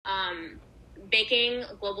making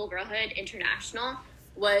Global Girlhood international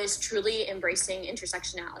was truly embracing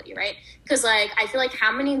intersectionality, right? Because like I feel like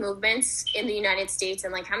how many movements in the United States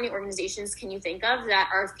and like how many organizations can you think of that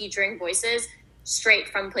are featuring voices straight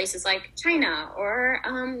from places like China or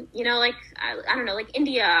you know, like I don't know, like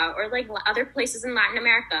India or like other places in Latin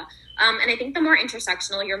America. And I think the more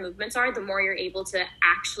intersectional your movements are, the more you're able to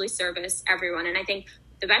actually service everyone. And I think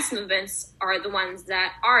the best movements are the ones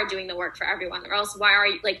that are doing the work for everyone, or else why are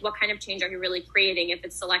you, like, what kind of change are you really creating if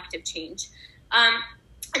it's selective change?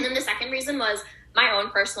 And then the second reason was my own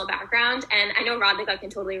personal background. And I know Radhika can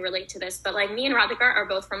totally relate to this, but like me and Radhika are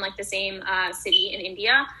both from like the same city in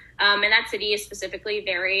India. And that city is specifically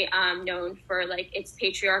very known for like its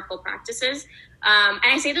patriarchal practices. And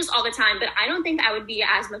I say this all the time, but I don't think I would be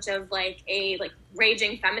as much of like a like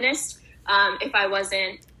raging feminist if I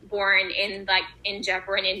wasn't born in like in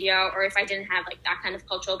Jaipur in India, or if I didn't have like that kind of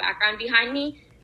cultural background behind me.